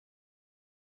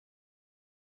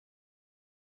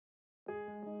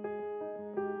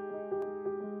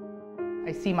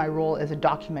I see my role as a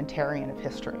documentarian of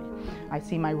history. I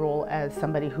see my role as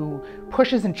somebody who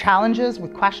pushes and challenges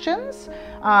with questions,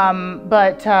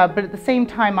 but at the same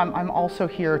time, I'm also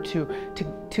here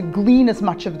to glean as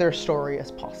much of their story as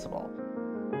possible.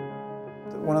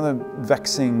 One of the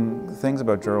vexing things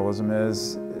about journalism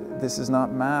is this is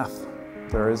not math.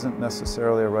 There isn't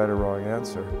necessarily a right or wrong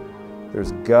answer.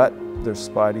 There's gut, there's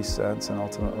spidey sense, and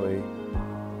ultimately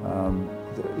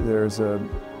there's an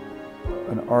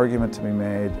argument to be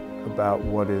made about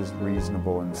what is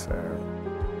reasonable and fair.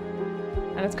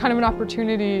 And it's kind of an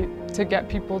opportunity to get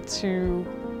people to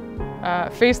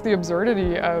face the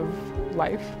absurdity of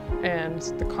life and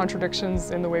the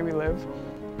contradictions in the way we live.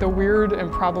 The weird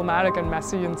and problematic and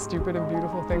messy and stupid and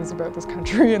beautiful things about this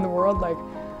country and the world, like,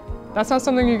 that's not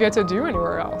something you get to do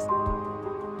anywhere else.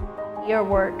 Your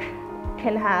work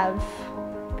can have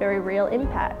very real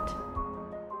impact.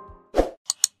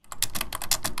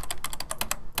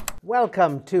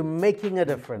 Welcome to Making a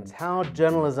Difference, How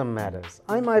Journalism Matters.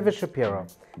 I'm Ivor Shapiro,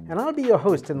 and I'll be your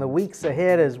host in the weeks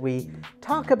ahead as we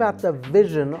talk about the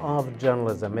vision of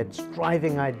journalism, its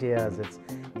driving ideas, its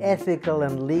ethical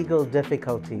and legal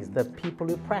difficulties, the people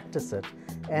who practice it,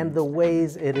 and the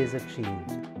ways it is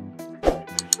achieved.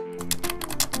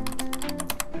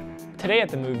 Today at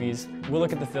the movies, we'll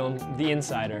look at the film The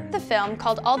Insider. The film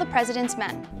called All the President's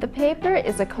Men. The Paper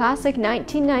is a classic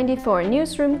 1994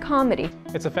 newsroom comedy.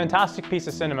 It's a fantastic piece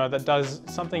of cinema that does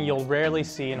something you'll rarely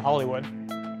see in Hollywood.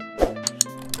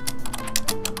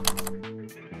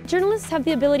 Journalists have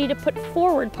the ability to put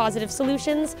forward positive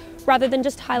solutions rather than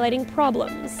just highlighting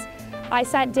problems. I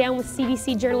sat down with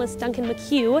CBC journalist Duncan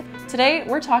McHugh. Today,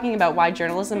 we're talking about why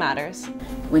journalism matters.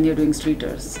 When you're doing street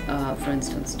tours, for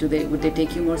instance, would they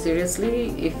take you more seriously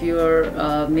if you're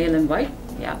male and white?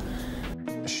 Yeah.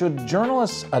 Should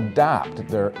journalists adapt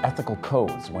their ethical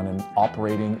codes when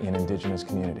operating in Indigenous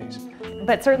communities?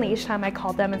 But certainly each time I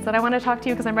called them and said, I want to talk to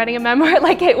you because I'm writing a memoir,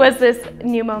 like it was this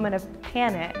new moment of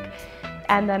panic.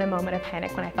 And then a moment of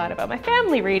panic when I thought about my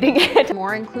family reading it.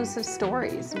 More inclusive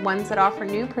stories, ones that offer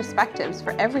new perspectives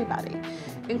for everybody,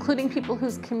 including people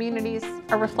whose communities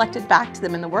are reflected back to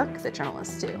them in the work that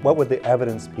journalists do. What would the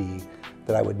evidence be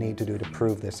that I would need to do to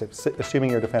prove this?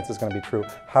 Assuming your defense is going to be true,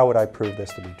 how would I prove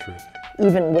this to be true?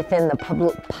 Even within the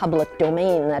public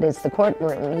domain, that is the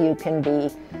courtroom, you can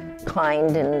be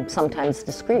kind and sometimes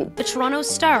discreet. The Toronto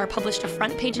Star published a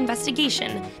front-page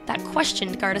investigation that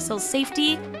questioned Gardasil's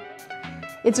safety.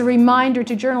 It's a reminder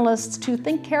to journalists to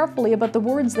think carefully about the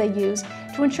words they use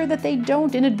to ensure that they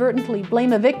don't inadvertently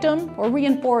blame a victim or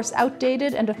reinforce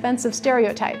outdated and offensive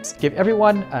stereotypes. Give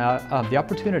everyone the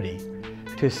opportunity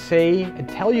to say and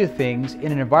tell you things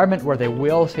in an environment where they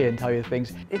will say and tell you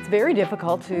things. It's very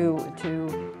difficult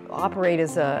to operate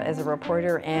as a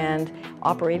reporter and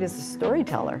operate as a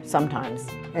storyteller sometimes.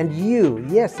 And you,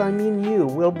 yes, I mean you,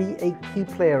 will be a key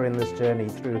player in this journey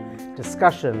through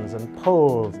discussions and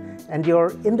polls and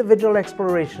your individual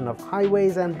exploration of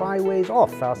highways and byways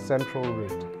off our central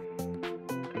route.